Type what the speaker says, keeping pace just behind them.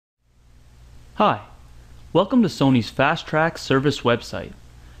Hi, welcome to Sony's Fastrac service website,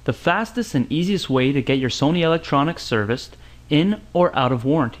 the fastest and easiest way to get your Sony electronics serviced in or out of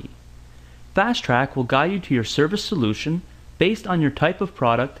warranty. Fastrac will guide you to your service solution based on your type of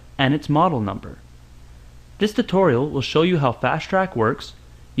product and its model number. This tutorial will show you how Fastrac works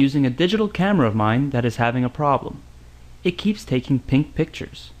using a digital camera of mine that is having a problem. It keeps taking pink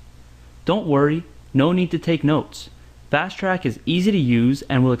pictures. Don't worry, no need to take notes. Fastrac is easy to use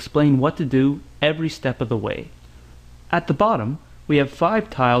and will explain what to do every step of the way. At the bottom, we have 5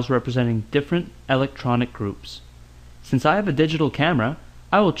 tiles representing different electronic groups. Since I have a digital camera,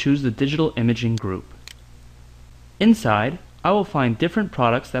 I will choose the digital imaging group. Inside, I will find different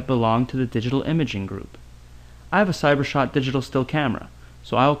products that belong to the digital imaging group. I have a CyberShot digital still camera,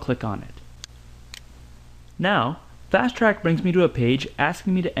 so I will click on it. Now, Fastrac brings me to a page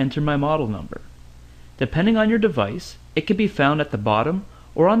asking me to enter my model number. Depending on your device, it can be found at the bottom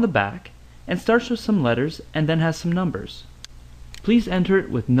or on the back and starts with some letters and then has some numbers. Please enter it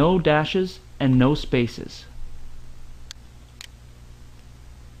with no dashes and no spaces.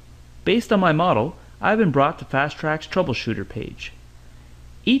 Based on my model, I have been brought to Fastrac's troubleshooter page.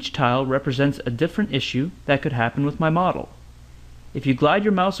 Each tile represents a different issue that could happen with my model. If you glide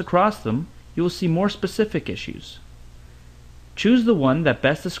your mouse across them, you will see more specific issues. Choose the one that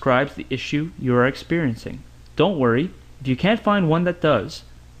best describes the issue you are experiencing. Don't worry, if you can't find one that does,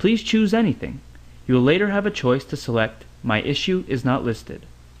 please choose anything. You will later have a choice to select My issue is not listed.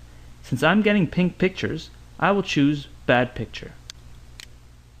 Since I'm getting pink pictures, I will choose Bad Picture.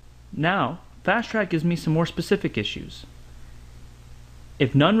 Now, Fastrac gives me some more specific issues.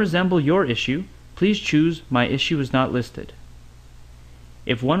 If none resemble your issue, please choose My issue is not listed.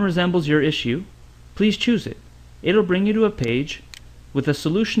 If one resembles your issue, please choose it. It'll bring you to a page with a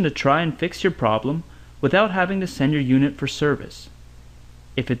solution to try and fix your problem without having to send your unit for service.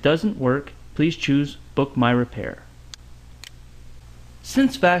 If it doesn't work, please choose Book My Repair.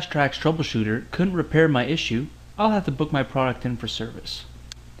 Since Fastrac's troubleshooter couldn't repair my issue, I'll have to book my product in for service.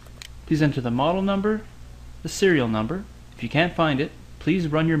 Please enter the model number, the serial number. If you can't find it, please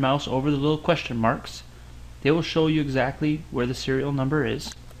run your mouse over the little question marks. They will show you exactly where the serial number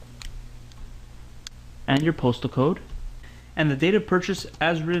is, and your postal code, and the date of purchase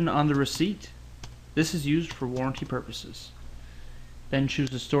as written on the receipt. This is used for warranty purposes. Then choose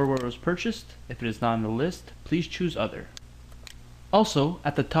the store where it was purchased. If it is not on the list, please choose Other. Also,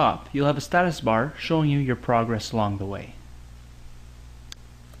 at the top, you'll have a status bar showing you your progress along the way.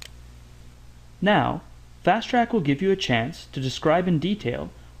 Now, Fastrac will give you a chance to describe in detail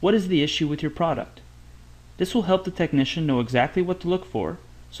what is the issue with your product. This will help the technician know exactly what to look for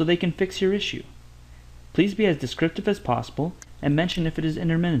so they can fix your issue. Please be as descriptive as possible and mention if it is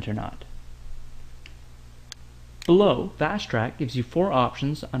intermittent or not. Below, Fastrac gives you 4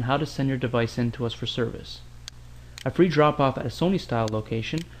 options on how to send your device in to us for service. A free drop-off at a Sony-style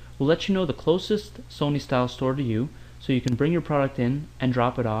location will let you know the closest Sony-style store to you so you can bring your product in and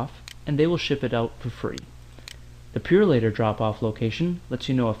drop it off, and they will ship it out for free. The Purelator drop-off location lets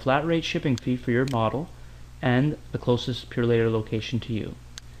you know a flat rate shipping fee for your model and the closest Purelator location to you.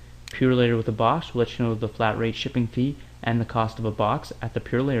 Purelator with a box will let you know the flat rate shipping fee and the cost of a box at the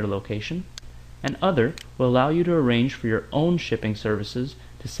Purelator location, and Other will allow you to arrange for your own shipping services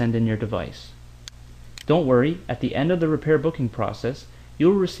to send in your device. Don't worry, at the end of the repair booking process, you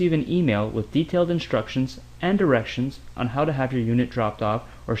will receive an email with detailed instructions and directions on how to have your unit dropped off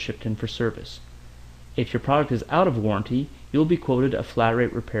or shipped in for service. If your product is out of warranty, you will be quoted a flat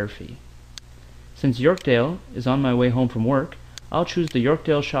rate repair fee. Since Yorkdale is on my way home from work, I'll choose the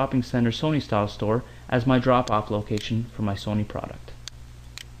Yorkdale Shopping Center Sony style store as my drop-off location for my Sony product.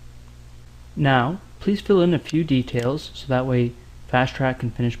 Now, please fill in a few details so that way Fastrac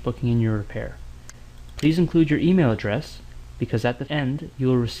can finish booking in your repair. Please include your email address because at the end you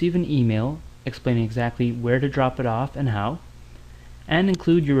will receive an email explaining exactly where to drop it off and how, and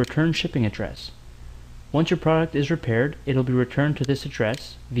include your return shipping address. Once your product is repaired, it'll be returned to this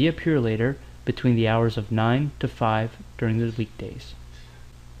address via Purelator between the hours of 9 to 5 during the weekdays.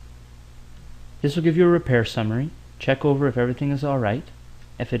 This will give you a repair summary. Check over if everything is alright.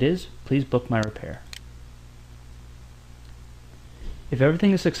 If it is, please book my repair. If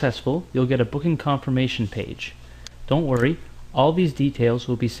everything is successful, you'll get a booking confirmation page. Don't worry, all these details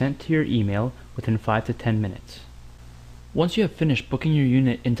will be sent to your email within 5 to 10 minutes. Once you have finished booking your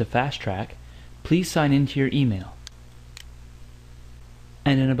unit into Fastrac, please sign into your email.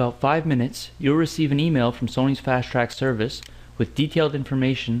 And in about 5 minutes, you'll receive an email from Sony's Fastrac service with detailed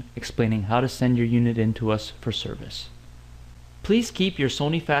information explaining how to send your unit in to us for service. Please keep your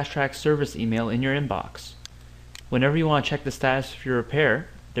Sony Fastrac service email in your inbox. Whenever you want to check the status of your repair,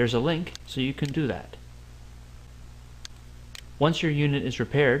 There's a link so you can do that. Once your unit is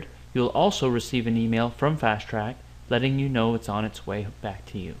repaired, you'll also receive an email from Fastrac letting you know it's on its way back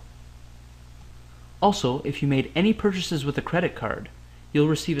to you. Also, if you made any purchases with a credit card, you'll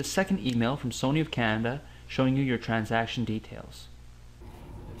receive a second email from Sony of Canada showing you your transaction details.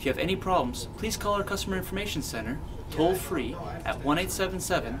 If you have any problems, please call our Customer Information Center toll free at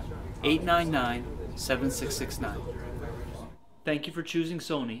 1-877-899-7669. Thank you for choosing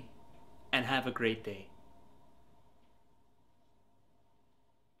Sony, and have a great day.